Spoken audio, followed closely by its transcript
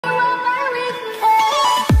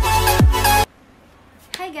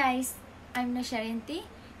guys, I'm Nasharinti.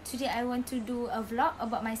 Today I want to do a vlog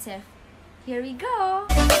about myself. Here we go!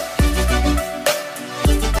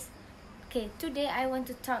 Okay, today I want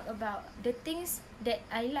to talk about the things that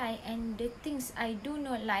I like and the things I do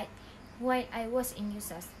not like while I was in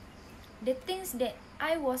USAS. The things that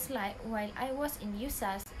I was like while I was in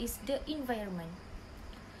USAS is the environment.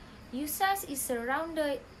 USAS is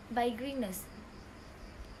surrounded by greenness.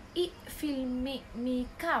 It make me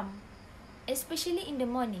calm, especially in the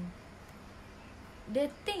morning. The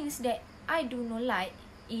things that I do not like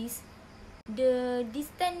is the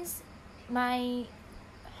distance my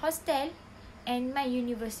hostel and my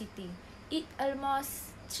university. It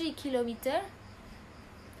almost 3 kilometers.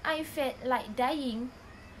 I felt like dying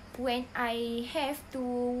when I have to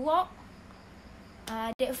walk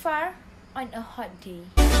that far on a hot day.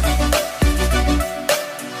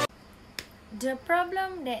 The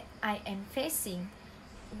problem that I am facing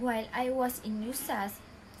while I was in USAS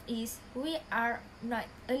is we are not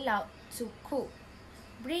allowed to cook.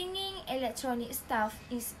 Bringing electronic stuff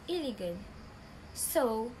is illegal.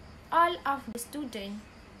 So, all of the students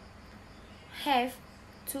have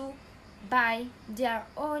to buy their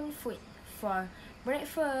own food for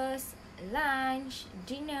breakfast, lunch,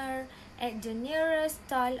 dinner at the nearest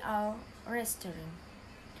stall or restaurant.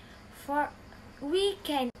 We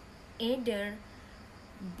can either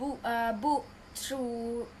book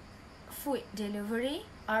through food delivery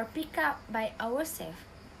or pick up by ourselves.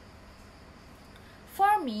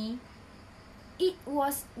 For me, it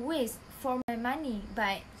was waste for my money,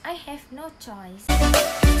 but I have no choice.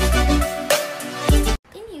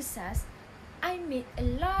 In USAS, I met a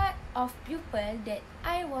lot of people that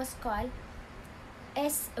I was called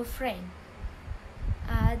as a friend.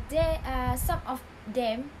 Some of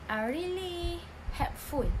them are really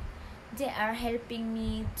helpful. They are helping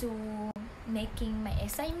me to making my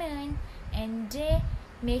assignment, and they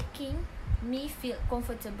making me feel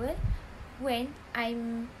comfortable when I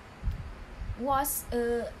was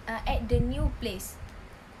at the new place.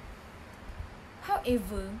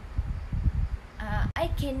 However,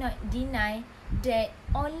 I cannot deny that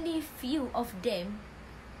only few of them,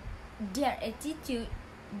 their attitude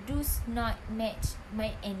does not match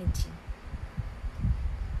my energy.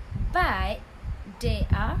 But they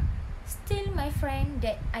are still my friend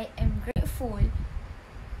that I am grateful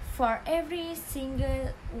for every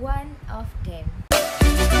single one of them.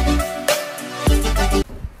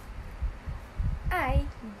 I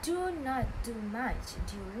do not do much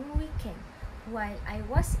during weekend while I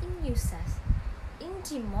was in USAS. In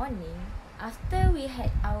the morning, after we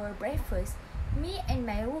had our breakfast, me and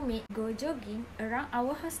my roommate go jogging around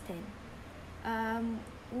our hostel.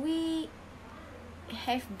 We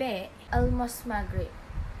have bed almost Maghrib.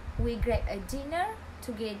 We grab a dinner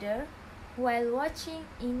together while watching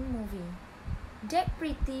a movie. That's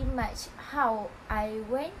pretty much how I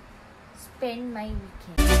went spend my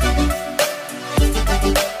weekend.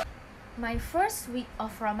 My first week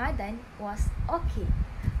of Ramadan was okay.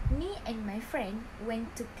 Me and my friend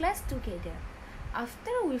went to class together.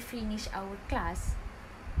 After we finished our class,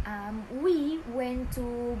 we went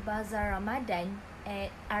to Bazaar Ramadan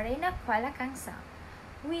at Arena Kuala Kangsar.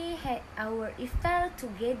 We had our iftar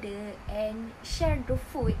together and shared the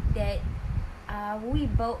food that we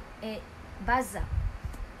bought at Bazaar.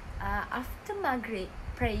 After Maghrib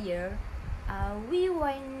prayer, we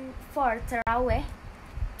went for Taraweh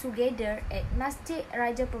together at Masjid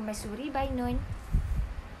Raja Permaisuri Bainon,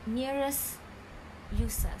 nearest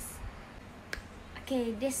USAS.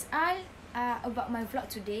 Okay, that's all about my vlog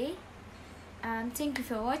today. Thank you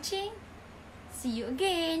for watching. See you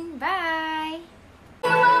again. Bye.